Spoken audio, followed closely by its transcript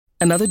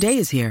Another day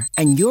is here,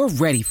 and you're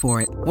ready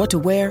for it. What to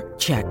wear?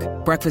 Check.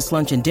 Breakfast,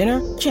 lunch, and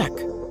dinner? Check.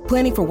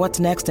 Planning for what's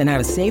next and how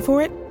to save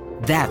for it?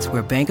 That's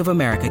where Bank of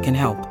America can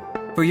help.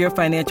 For your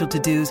financial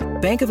to-dos,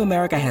 Bank of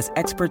America has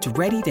experts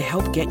ready to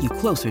help get you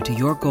closer to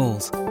your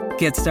goals.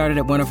 Get started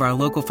at one of our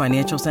local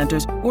financial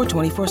centers or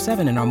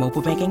 24/7 in our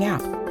mobile banking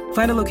app.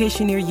 Find a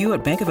location near you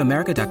at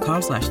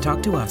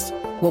bankofamerica.com/talktous.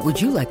 What would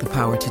you like the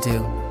power to do?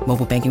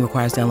 Mobile banking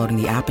requires downloading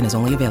the app and is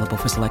only available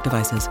for select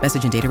devices.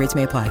 Message and data rates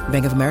may apply.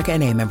 Bank of America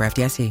N.A., member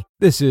FDIC.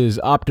 This is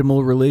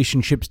Optimal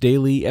Relationships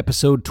Daily,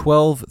 episode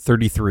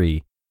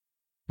 1233.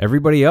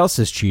 Everybody else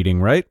is cheating,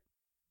 right?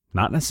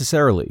 Not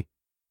necessarily.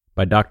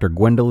 By Dr.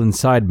 Gwendolyn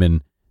Seidman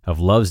of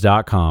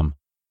Luvze.com.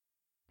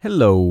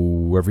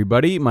 Hello,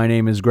 everybody. My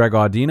name is Greg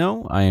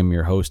Audino. I am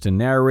your host and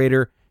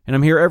narrator, and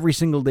I'm here every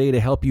single day to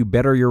help you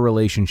better your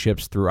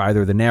relationships through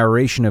either the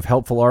narration of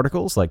helpful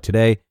articles like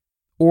today,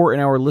 or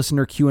in our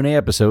listener Q&A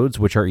episodes,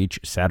 which are each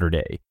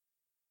Saturday.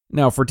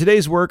 Now, for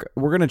today's work,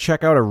 we're going to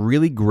check out a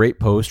really great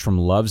post from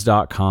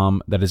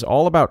Luvze.com that is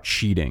all about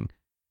cheating.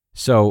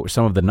 So,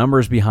 some of the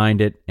numbers behind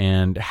it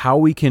and how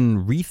we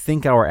can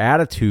rethink our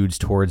attitudes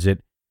towards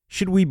it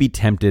should we be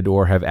tempted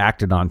or have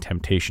acted on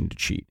temptation to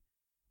cheat.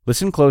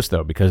 Listen close,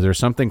 though, because there's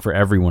something for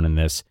everyone in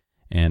this,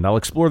 and I'll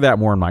explore that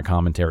more in my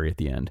commentary at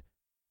the end.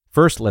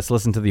 First, let's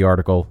listen to the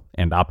article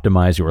and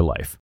optimize your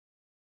life.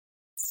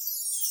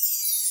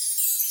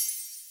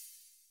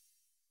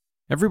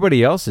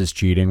 Everybody else is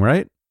cheating,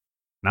 right?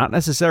 Not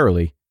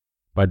necessarily.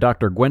 By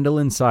Dr.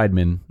 Gwendolyn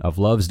Seidman of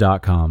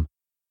Luvze.com.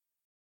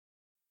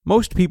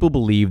 Most people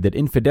believe that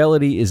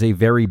infidelity is a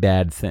very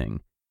bad thing.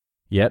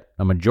 Yet,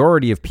 a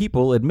majority of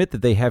people admit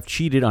that they have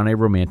cheated on a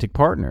romantic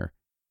partner.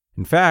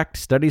 In fact,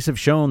 studies have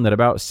shown that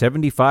about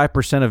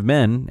 75% of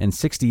men and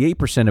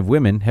 68% of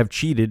women have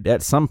cheated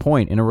at some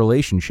point in a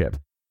relationship.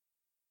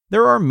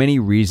 There are many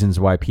reasons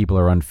why people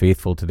are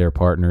unfaithful to their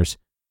partners.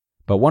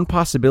 But one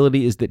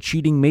possibility is that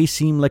cheating may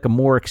seem like a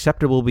more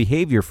acceptable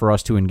behavior for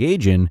us to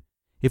engage in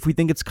if we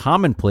think it's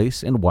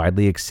commonplace and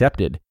widely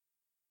accepted.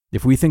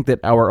 If we think that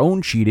our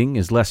own cheating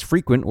is less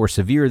frequent or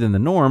severe than the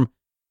norm,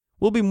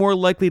 we'll be more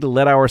likely to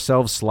let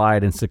ourselves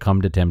slide and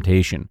succumb to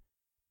temptation.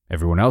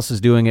 Everyone else is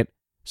doing it,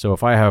 so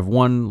if I have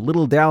one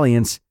little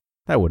dalliance,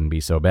 that wouldn't be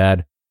so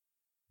bad.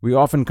 We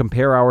often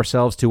compare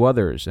ourselves to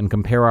others and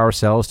compare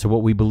ourselves to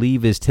what we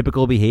believe is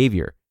typical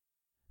behavior.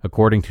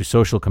 According to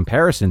social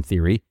comparison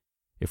theory,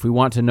 if we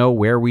want to know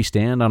where we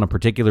stand on a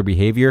particular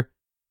behavior,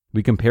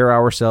 we compare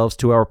ourselves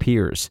to our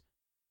peers.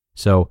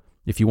 So,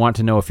 if you want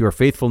to know if your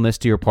faithfulness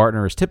to your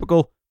partner is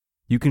typical,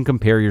 you can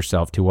compare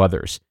yourself to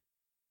others.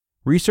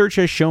 Research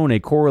has shown a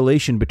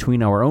correlation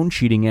between our own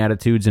cheating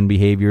attitudes and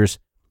behaviors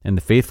and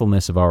the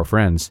faithfulness of our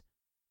friends.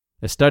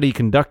 A study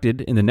conducted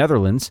in the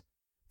Netherlands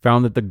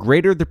found that the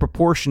greater the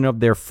proportion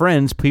of their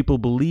friends people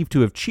believed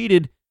to have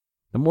cheated,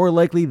 the more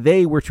likely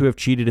they were to have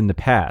cheated in the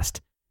past,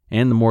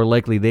 and the more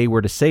likely they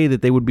were to say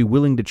that they would be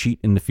willing to cheat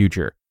in the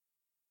future.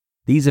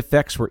 These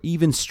effects were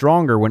even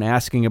stronger when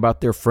asking about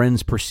their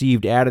friends'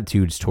 perceived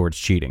attitudes towards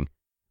cheating,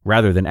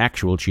 rather than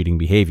actual cheating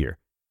behavior.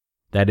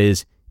 That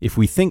is, if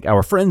we think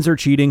our friends are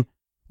cheating,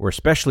 or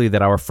especially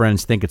that our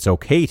friends think it's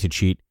okay to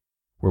cheat,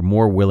 we're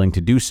more willing to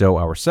do so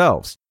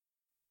ourselves.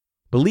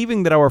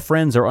 Believing that our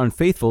friends are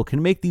unfaithful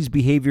can make these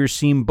behaviors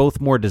seem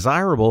both more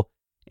desirable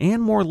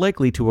and more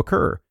likely to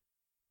occur.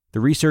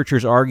 The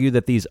researchers argue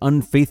that these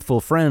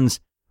unfaithful friends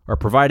are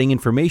providing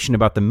information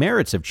about the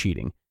merits of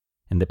cheating,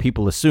 and that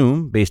people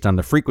assume, based on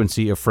the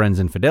frequency of friends'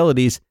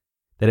 infidelities,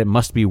 that it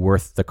must be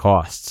worth the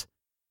costs.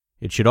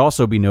 It should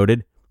also be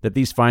noted that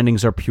these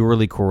findings are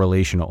purely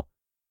correlational.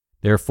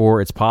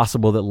 Therefore, it's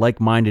possible that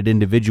like-minded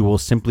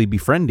individuals simply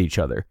befriend each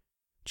other.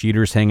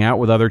 Cheaters hang out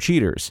with other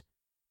cheaters.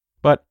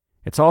 But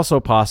it's also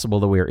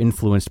possible that we are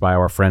influenced by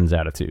our friends'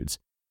 attitudes.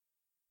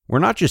 We're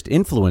not just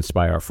influenced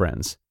by our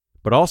friends,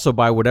 but also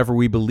by whatever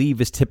we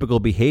believe is typical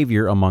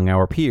behavior among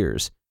our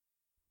peers.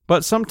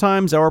 But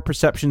sometimes our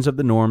perceptions of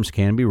the norms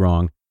can be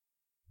wrong.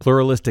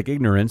 Pluralistic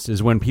ignorance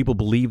is when people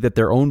believe that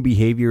their own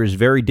behavior is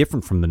very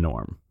different from the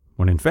norm,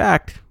 when in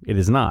fact, it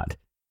is not.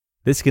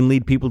 This can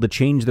lead people to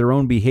change their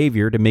own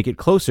behavior to make it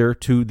closer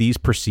to these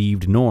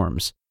perceived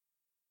norms.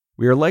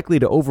 We are likely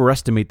to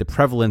overestimate the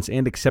prevalence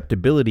and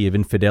acceptability of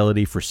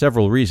infidelity for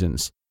several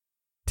reasons.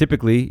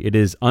 Typically, it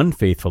is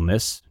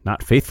unfaithfulness,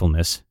 not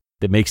faithfulness,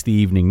 that makes the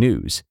evening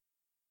news.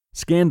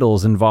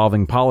 Scandals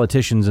involving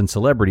politicians and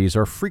celebrities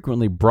are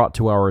frequently brought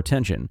to our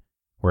attention,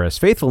 whereas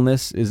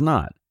faithfulness is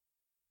not.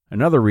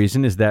 Another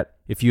reason is that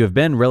if you have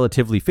been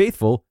relatively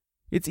faithful,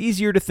 it's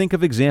easier to think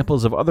of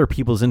examples of other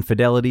people's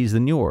infidelities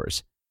than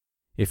yours.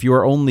 If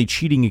your only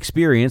cheating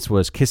experience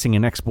was kissing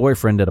an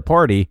ex-boyfriend at a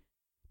party,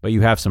 but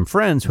you have some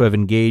friends who have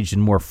engaged in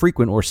more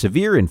frequent or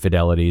severe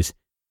infidelities,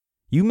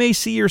 you may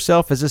see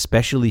yourself as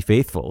especially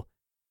faithful.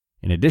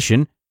 In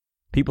addition,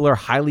 people are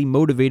highly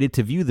motivated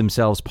to view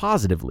themselves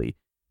positively,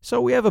 so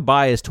we have a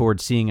bias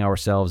towards seeing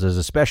ourselves as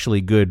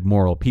especially good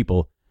moral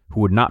people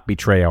who would not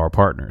betray our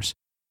partners.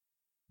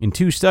 In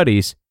 2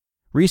 studies,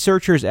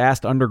 researchers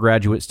asked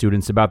undergraduate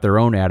students about their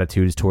own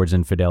attitudes towards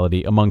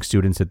infidelity among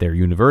students at their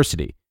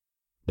university.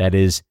 That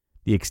is,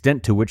 the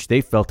extent to which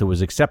they felt it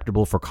was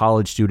acceptable for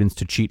college students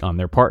to cheat on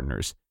their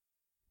partners,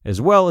 as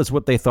well as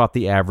what they thought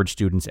the average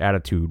student's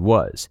attitude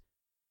was.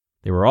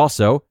 They were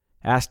also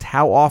asked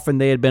how often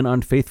they had been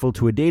unfaithful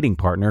to a dating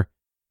partner,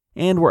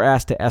 and were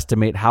asked to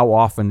estimate how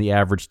often the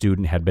average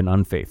student had been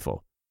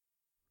unfaithful.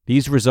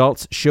 These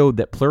results showed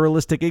that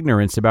pluralistic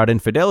ignorance about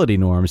infidelity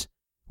norms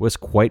was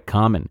quite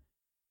common.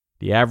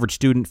 The average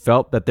student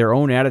felt that their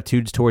own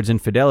attitudes towards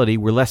infidelity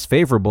were less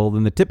favorable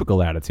than the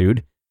typical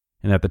attitude,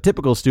 and that the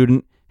typical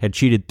student had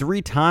cheated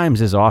 3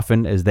 times as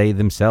often as they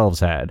themselves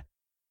had.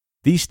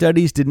 These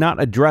studies did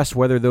not address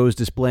whether those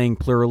displaying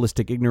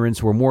pluralistic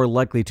ignorance were more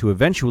likely to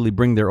eventually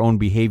bring their own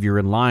behavior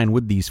in line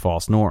with these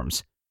false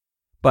norms.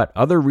 But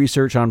other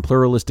research on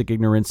pluralistic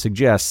ignorance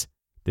suggests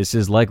this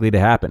is likely to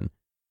happen.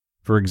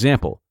 For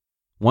example,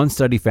 one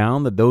study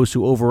found that those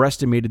who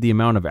overestimated the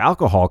amount of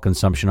alcohol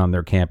consumption on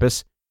their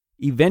campus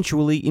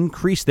eventually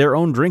increased their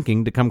own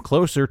drinking to come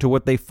closer to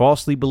what they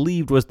falsely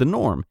believed was the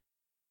norm,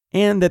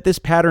 and that this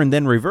pattern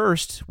then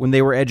reversed when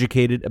they were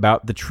educated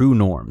about the true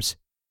norms.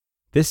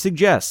 This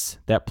suggests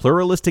that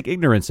pluralistic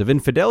ignorance of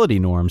infidelity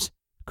norms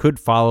could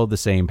follow the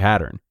same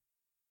pattern.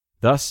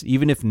 Thus,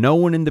 even if no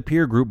one in the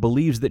peer group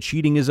believes that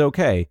cheating is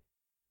okay,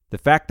 the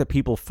fact that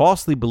people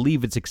falsely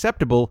believe it's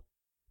acceptable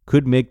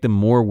could make them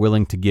more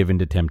willing to give in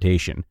to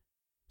temptation.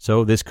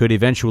 So this could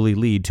eventually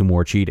lead to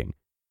more cheating.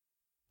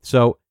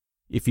 So,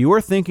 if you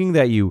are thinking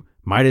that you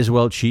might as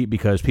well cheat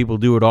because people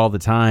do it all the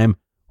time,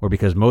 or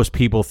because most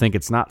people think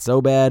it's not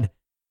so bad,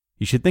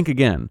 you should think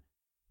again.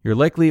 You're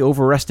likely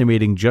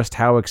overestimating just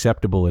how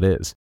acceptable it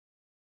is.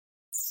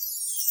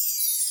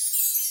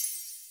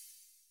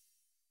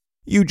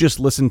 You just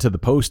listened to the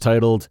post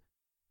titled,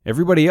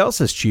 "Everybody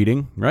Else is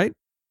Cheating, Right?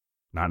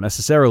 Not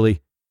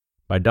Necessarily,"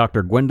 by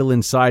Dr.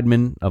 Gwendolyn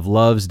Seidman of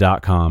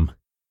Luvze.com.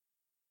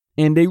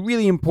 And a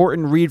really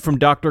important read from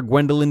Dr.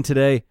 Gwendolyn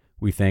today.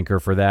 We thank her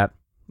for that.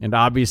 And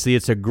obviously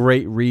it's a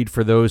great read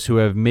for those who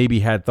have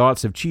maybe had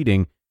thoughts of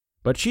cheating.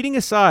 But cheating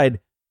aside,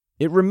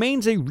 it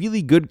remains a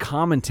really good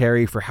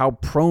commentary for how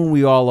prone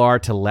we all are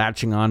to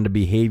latching on to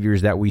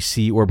behaviors that we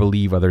see or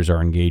believe others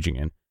are engaging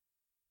in.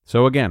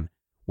 So again,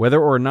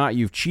 whether or not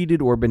you've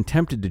cheated or been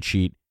tempted to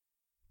cheat,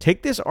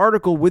 take this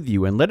article with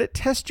you and let it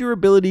test your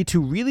ability to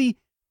really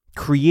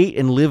create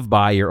and live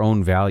by your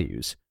own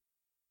values.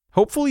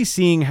 Hopefully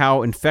seeing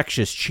how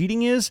infectious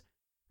cheating is,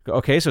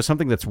 okay, so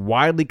something that's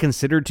widely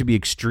considered to be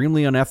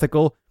extremely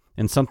unethical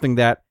and something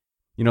that,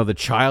 the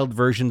child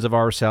versions of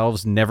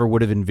ourselves never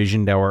would have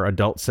envisioned our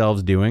adult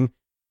selves doing,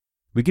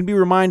 we can be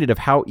reminded of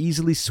how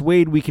easily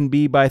swayed we can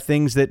be by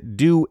things that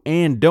do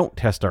and don't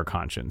test our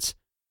conscience.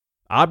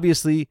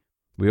 Obviously,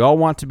 we all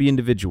want to be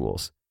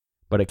individuals,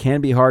 but it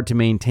can be hard to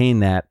maintain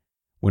that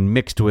when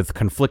mixed with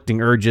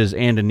conflicting urges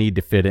and a need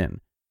to fit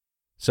in.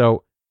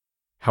 So,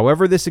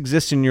 however this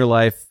exists in your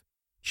life,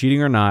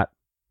 cheating or not,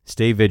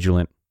 stay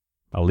vigilant.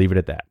 I'll leave it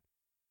at that.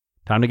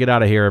 Time to get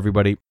out of here,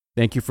 everybody.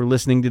 Thank you for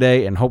listening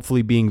today and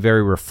hopefully being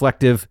very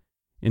reflective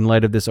in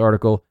light of this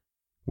article.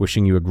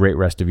 Wishing you a great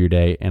rest of your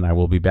day, and I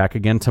will be back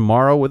again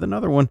tomorrow with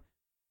another one.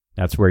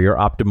 That's where your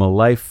optimal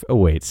life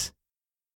awaits.